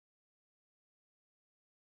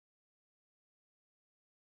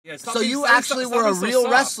Yeah, So you actually were a real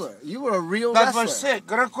wrestler. You were a real wrestler. That was it,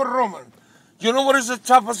 Greco-Roman. You know what is the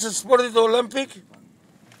toughest sport in the Olympic?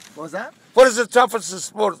 What was that? What is the toughest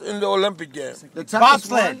sport in the Olympic game? The toughest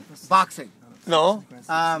one? Boxing. No.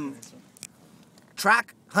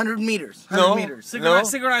 Track, 100 meters. 100 No. meters.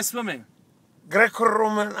 Synchronized swimming.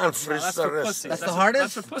 Greco-Roman and freestyle wrestling. That's the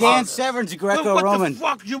hardest? Dan Severn's Greco-Roman.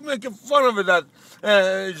 What the fuck? You making fun of it, that,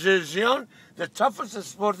 Jean? The toughest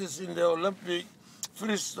sport is in the Olympic,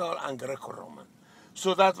 freestyle and Greco-Roman.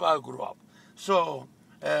 So that's why I grew up. So,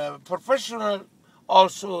 professional,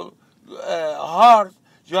 also hard.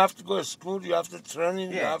 You have to go to school. You have to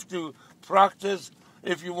training. You have to practice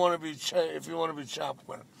if you want to be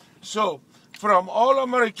champion. So, from All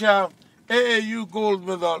America, AAU gold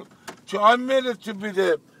medal, to I made it to be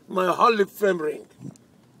my Hall of Fame ring.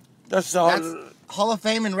 That's the Hall of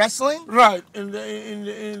Fame in wrestling? Right. In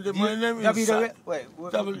the my name is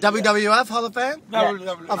WWF Hall of Fame?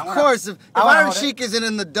 WWF. Of course, if Iron Sheik isn't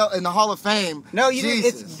in the Hall of Fame, no,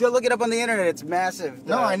 go look it up on the internet. It's massive.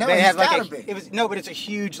 No, I know. They have gotta be. It was but it's a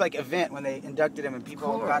huge event when they inducted him and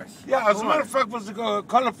people got it. Yeah, as a matter of fact, it was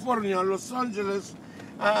California, Los Angeles,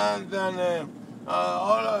 and then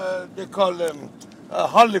they call them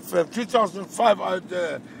Hall of Fame. 2005,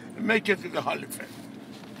 I'd make it to the Hall of Fame.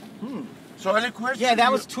 So any questions? Yeah,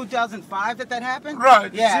 that was 2005 that happened?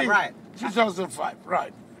 Right. Yeah, see, right. 2005,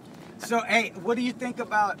 right. So, hey, what do you think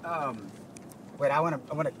about, wait, I want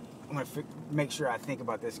to make sure I think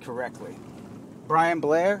about this correctly. Brian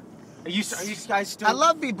Blair? Are you guys still? I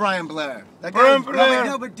love Brian Blair. Brian Blair.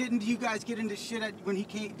 No, but didn't you guys get into shit when he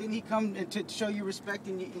came? Didn't he come to show you respect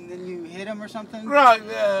and then you hit him or something? Right,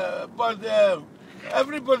 but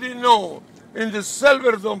everybody know in the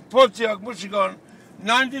Silver Dome, Pontiac, Michigan,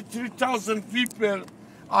 93,000 people.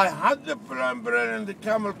 I had the Brian Blair in the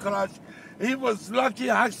camel crash. He was lucky.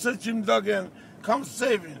 I such him Duggan, come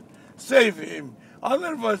save him.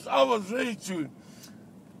 Otherwise, I was ready to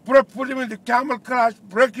put him in the camel crash,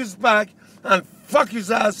 break his back, and fuck his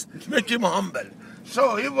ass, make him humble.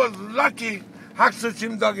 So he was lucky.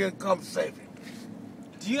 Hacksuch Duggan come save him.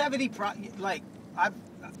 Do you have any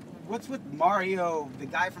what's with Mario, the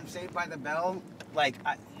guy from Saved by the Bell?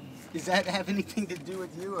 Does that have anything to do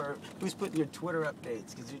with you, or who's putting your Twitter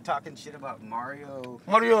updates? Because you're talking shit about Mario.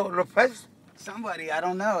 Mario Lopez? Somebody, I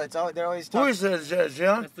don't know. They're always talking. Who is it,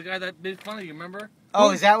 Jean? That's the guy that made fun of you, remember?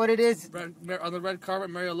 Oh, is that what it is? On the red carpet,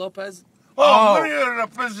 Mario Lopez? Oh, Mario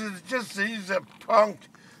Lopez is he's a punk,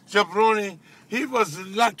 jabroni. He was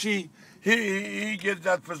lucky he get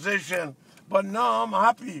that position. But now I'm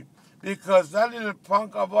happy because that little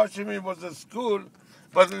punk I watched him, he was at school.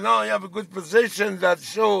 But now you have a good position that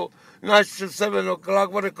show 9 to 7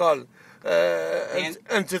 o'clock, what do you call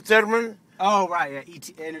entertainment? Oh, right, yeah.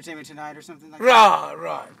 Entertainment Tonight or something like that?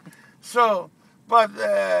 Right. So, but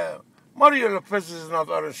Mario Lopez is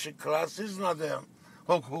not Iron Sheik class. He's not the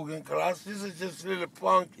Hulk Hogan class. This is just a little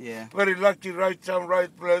punk. Yeah. Very lucky, right time,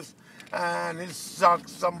 right place. And he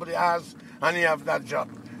sucks somebody ass, and he have that job.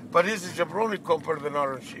 But he's a jabroni compared to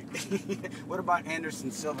Iron Sheik. What about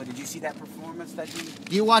Anderson Silva? Did you see that performance that he...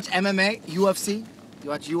 Do you watch MMA, UFC? You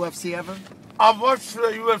watch UFC ever? I watch the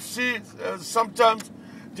UFC. Sometimes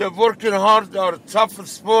they're working hard. They are tough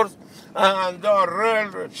sport, and they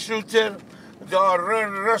are real shooter. They are real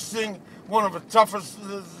wrestling. One of the toughest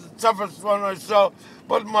one I saw.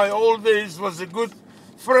 But my old days was a good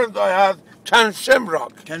friend I had, Ken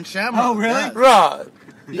Shamrock. Ken Shamrock. Oh, really? Yes. Right.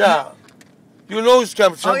 Yeah. You know his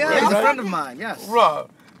Ken Shamrock, Oh, yeah, he's right? a friend of mine, yes. Right.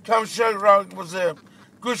 Ken Shamrock was a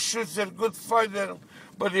good shooter, good fighter.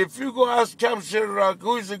 But if you go ask Ken Shamrock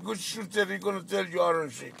who is a good shooter, he's going to tell you Iron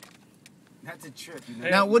Sheik. That's a trip.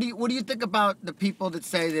 Now, what do you think about the people that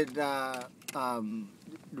say that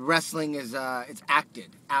wrestling is it's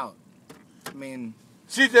acted out? I mean,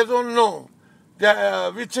 see, they don't know.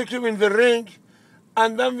 We take him in the ring,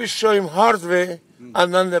 and then we show him hard way,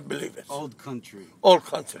 and then they believe it. Old country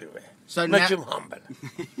way. So make him humble.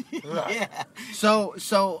 Right. Yeah. So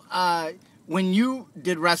when you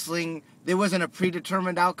did wrestling, there wasn't a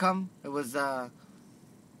predetermined outcome. Was it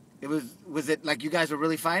like you guys were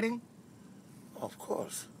really fighting? Of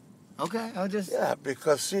course. Okay, I'll just... Yeah,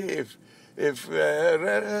 because see, if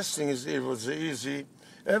wrestling was easy,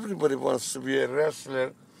 everybody wants to be a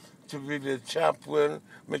wrestler, to be the champion,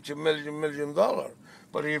 make $1 million.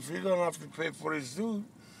 But if you don't have to pay for his due,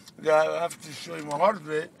 they have to show him hard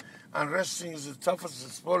way. And wrestling is the toughest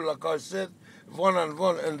sport, like I said,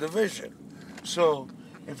 one-on-one in division. So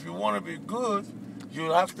if you want to be good, you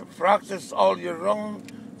have to practice all year round,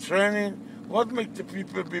 training. What makes the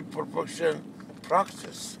people be perfection?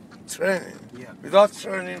 Practice, training. Yeah. Without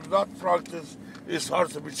training, without practice, it's hard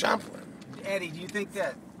to be champion. Eddie, do you think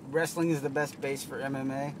that wrestling is the best base for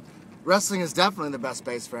MMA? Wrestling is definitely the best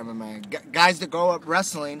base for MMA. Guys that grow up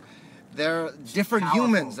wrestling, they're different Powerful.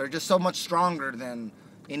 humans. They're just so much stronger than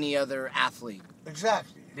any other athlete.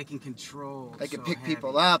 Exactly. They can control. They can so pick heavy.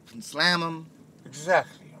 people up and slam them.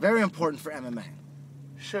 Exactly. Very important for MMA.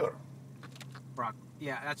 Sure. Brock.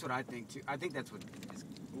 Yeah, that's what I think too. I think that's what.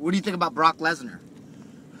 What do you think about Brock Lesnar?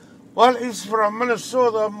 Well, he's from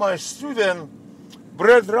Minnesota. My student,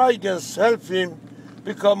 Brad Rigens, helped him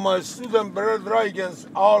become my student. Brad Rigens,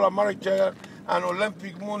 All-American and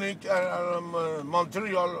Olympic Munich and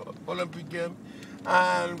Montreal Olympic game.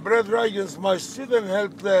 And Brad Rigens, my student,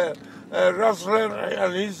 helped the wrestler,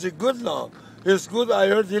 and he's good now. He's good. I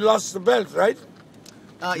heard he lost the belt, right?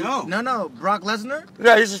 No. Brock Lesnar?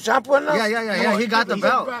 Yeah, he's a champion now? Yeah. He got the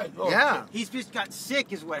belt. Oh, Yeah. He's just got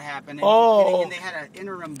sick, is what happened. And, Oh. and they had an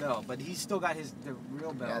interim belt, but he's still got the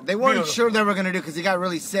real belt. Yeah, they weren't Beautiful. sure they were going to do because he got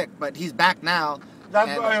really sick, but he's back now. That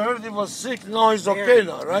And- I heard he was sick. Now he's okay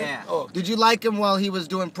now, right? Yeah. Oh. Did you like him while he was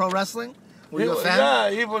doing pro wrestling? Were you a fan?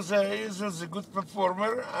 Yeah, he was a good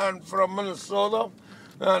performer and from Minnesota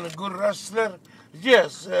and a good wrestler.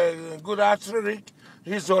 Yes, good athlete.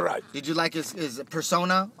 He's all right. Did you like his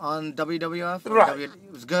persona on WWF? Right. It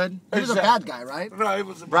was good. He was a Exactly. bad guy, right? Right, he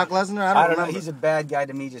was a Brock Lesnar? I I don't don't know. remember. He's a bad guy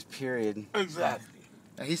to me, just period. Exactly.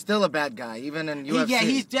 He's still a bad guy, even in UFC. Yeah,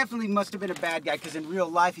 he's definitely must have been a bad guy because in real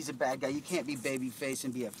life he's a bad guy. You can't be babyface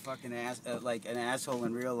and be a fucking ass, like an asshole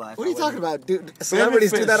in real life. What are you I talking wouldn't- about, dude?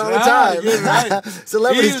 Celebrities do that all the Right, time. you're right.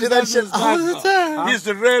 Celebrities He's do that not shit his all bad the guy. time. He's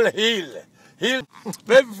the real heel.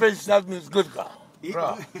 Babyface, that means good guy.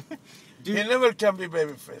 Right. He never can be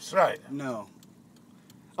babyface, right? No.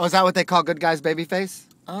 Oh, is that what they call good guys, babyface?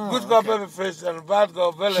 Oh, Good guy, okay. babyface, and bad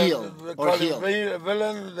guy, villain. Heel, They or call heel. him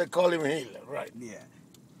villain, they call him heel, right? Yeah.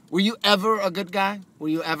 Were you ever a good guy? Were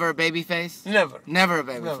you ever a babyface? Never. Never a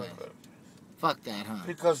babyface. Never. Fuck that, huh?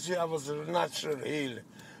 Because I was a natural heel.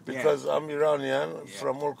 Because I'm Iranian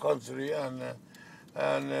from all country, and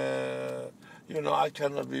you know, I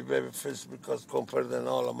cannot be babyface because compared to an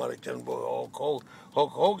all-American boy, Hulk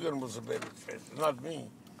Hogan was a babyface, not me.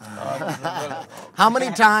 I was a villain. How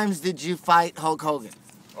many times did you fight Hulk Hogan?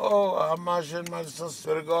 Oh, imagine Madison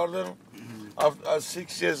Square Garden. After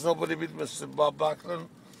 6 years, nobody beat Mr. Bob Backlund.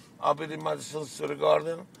 I beat in Madison Square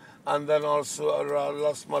Garden. And then also I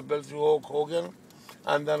lost my belt to Hulk Hogan.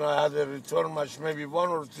 And then I had a return match, maybe 1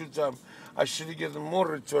 or 2 times. I should have gotten more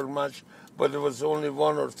return match, but it was only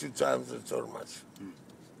 1 or 2 times return match.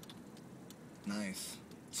 Nice.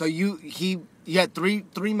 So you had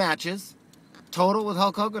three matches total with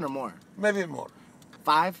Hulk Hogan or more? Maybe more.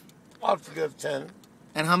 5? Altogether 10.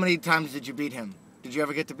 And how many times did you beat him? Did you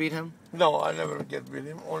ever get to beat him? No, I never get beat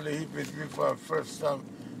him. Only he beat me for the first time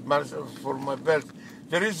for my belt.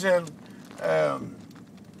 The reason, Oh,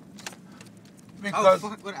 because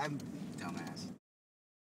fuck, what? I'm dumbass.